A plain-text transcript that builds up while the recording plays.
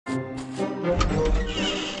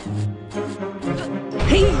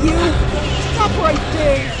right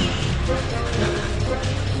there!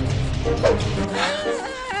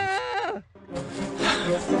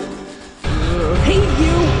 Hey,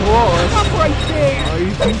 you! Boss, Stop right there! I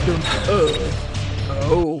think them. Oh.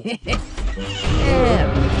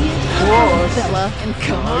 Yeah, be a good Boss, fella, and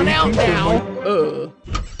come on I out think there now! might- Oh.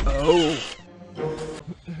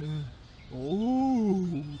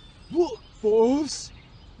 Oh. Look, boss.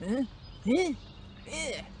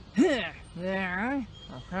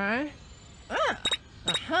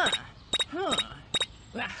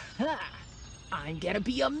 I'm gonna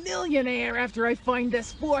be a millionaire after I find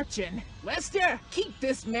this fortune. Lester, keep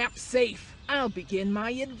this map safe. I'll begin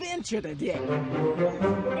my adventure today.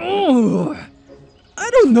 Oh, I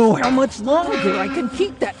don't know how much longer I can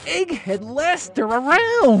keep that egghead Lester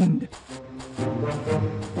around.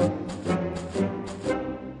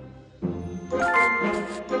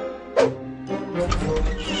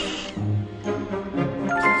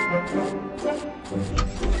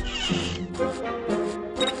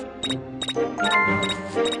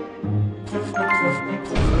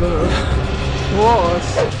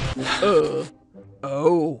 Boss. Oh.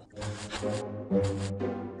 Boss.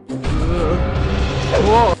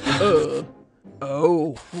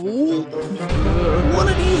 Oh. One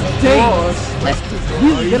of these days, Boss. Lester's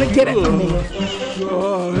really gonna get it from me.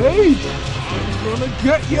 Hey, I'm gonna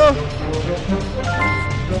get ya.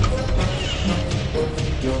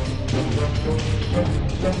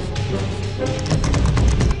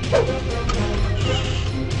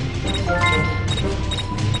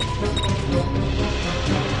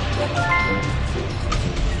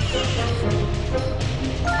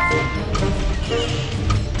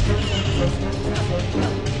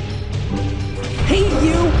 Hey,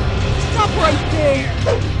 you! Stop right there!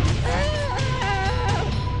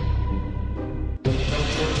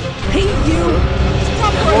 Hey, you!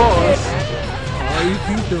 Stop right Boss, there! I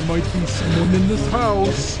think there might be someone in this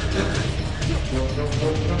house.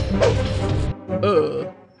 Oh.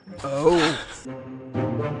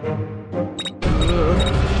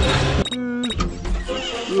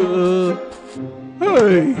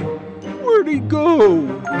 Hey, where'd he go?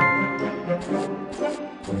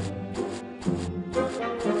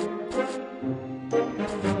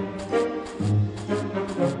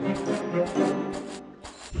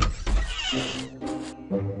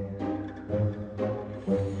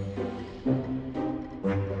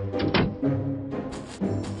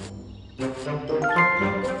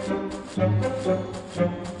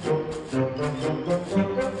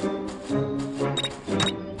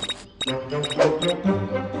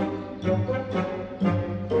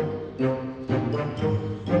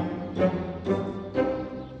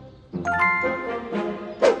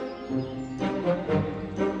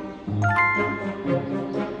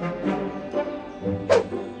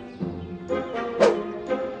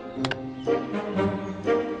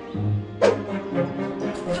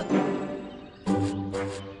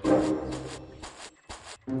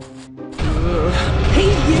 Hey,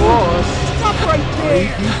 you! Boss, Stop right I there!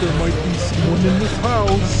 think there might be someone in this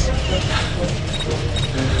house.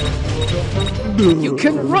 You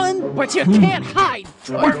can run, but you can't hide,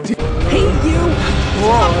 twerp! Hey, you! Stop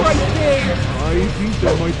Boss, right there! I think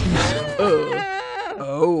there might be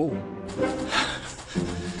Oh.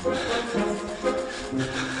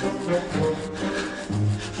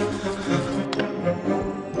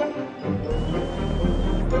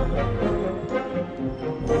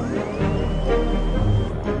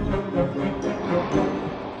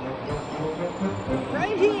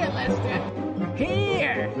 Right here, Lester!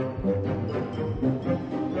 Here!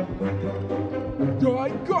 I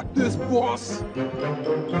got this, boss.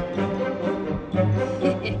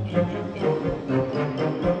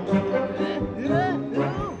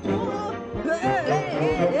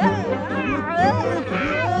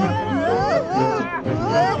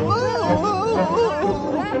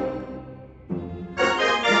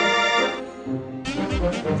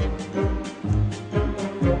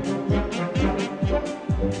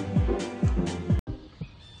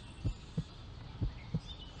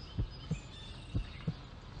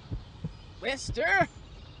 Lester?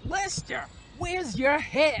 Lester, where's your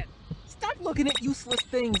head? Stop looking at useless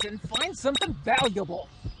things and find something valuable.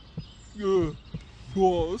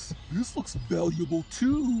 Boss, this looks valuable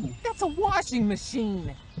too. That's a washing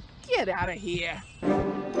machine. Get out of here.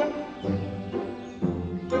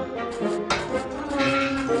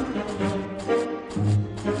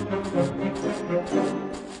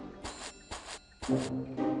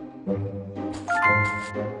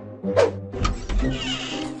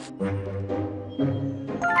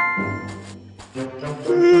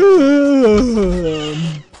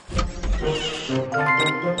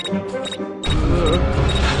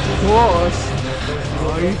 Boss,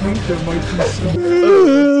 I think there might be some.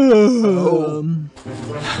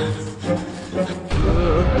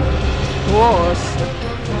 Boss,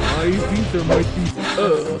 I think there might be.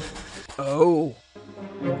 Oh.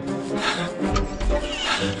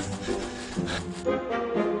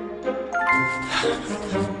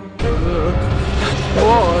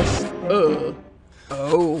 Boss.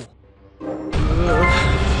 Oh.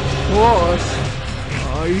 Boss,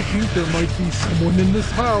 I think there might be someone in this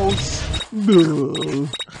house.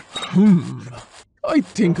 I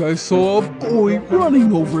think I saw a boy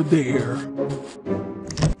running over there.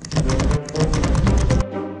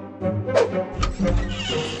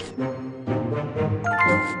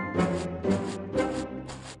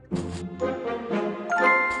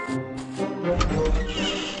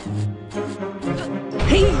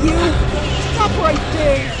 Hey, you! Stop right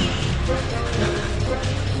there!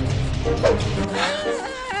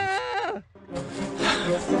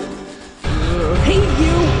 Hey,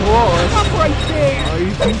 you! Boss, Stop right there! I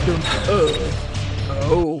think there.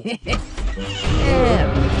 Oh. Yeah,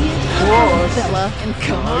 Boss, fella, and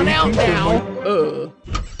come on I out think there now. might-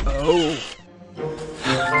 Oh.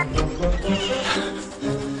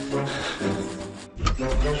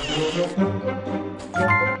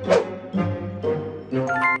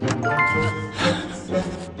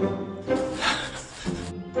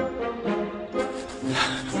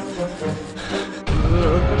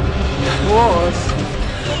 Boss,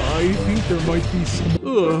 I think there might be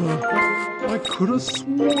some. I could have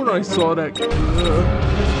sworn I saw that.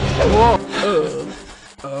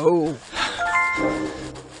 Oh.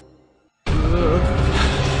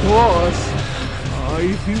 Boss,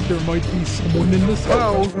 I think there might be someone in this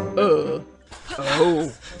house.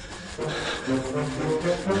 Oh.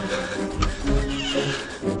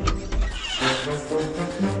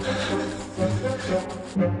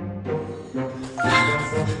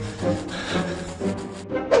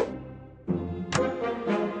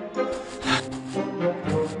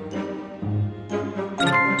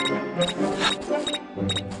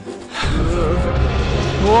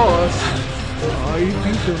 Boss, I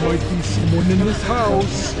think there might be someone in this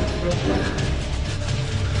house.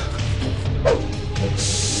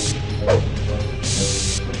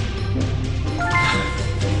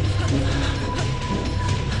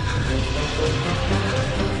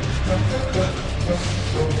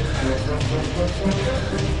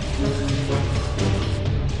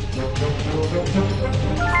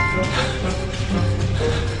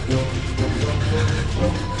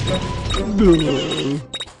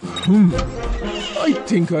 I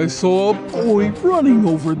think I saw a boy running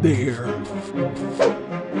over there.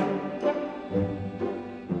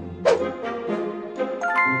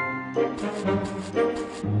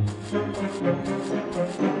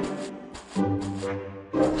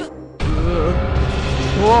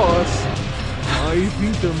 Boss, I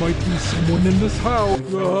think there might be someone in this house.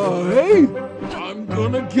 Hey, I'm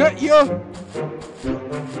gonna get ya.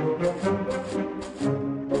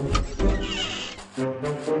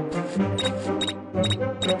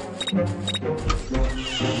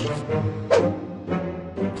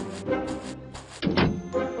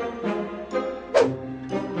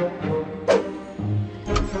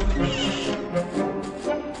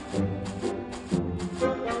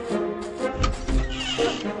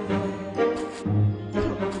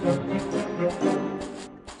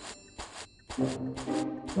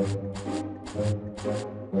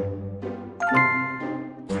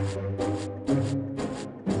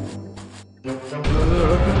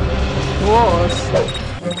 Boss.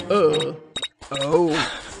 Oh.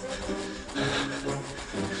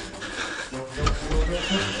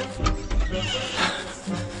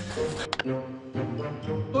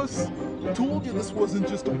 Us, told you this wasn't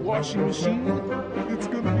just a washing machine. It's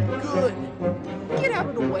gonna be good. Get out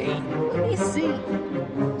of the way. Let me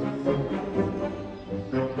see.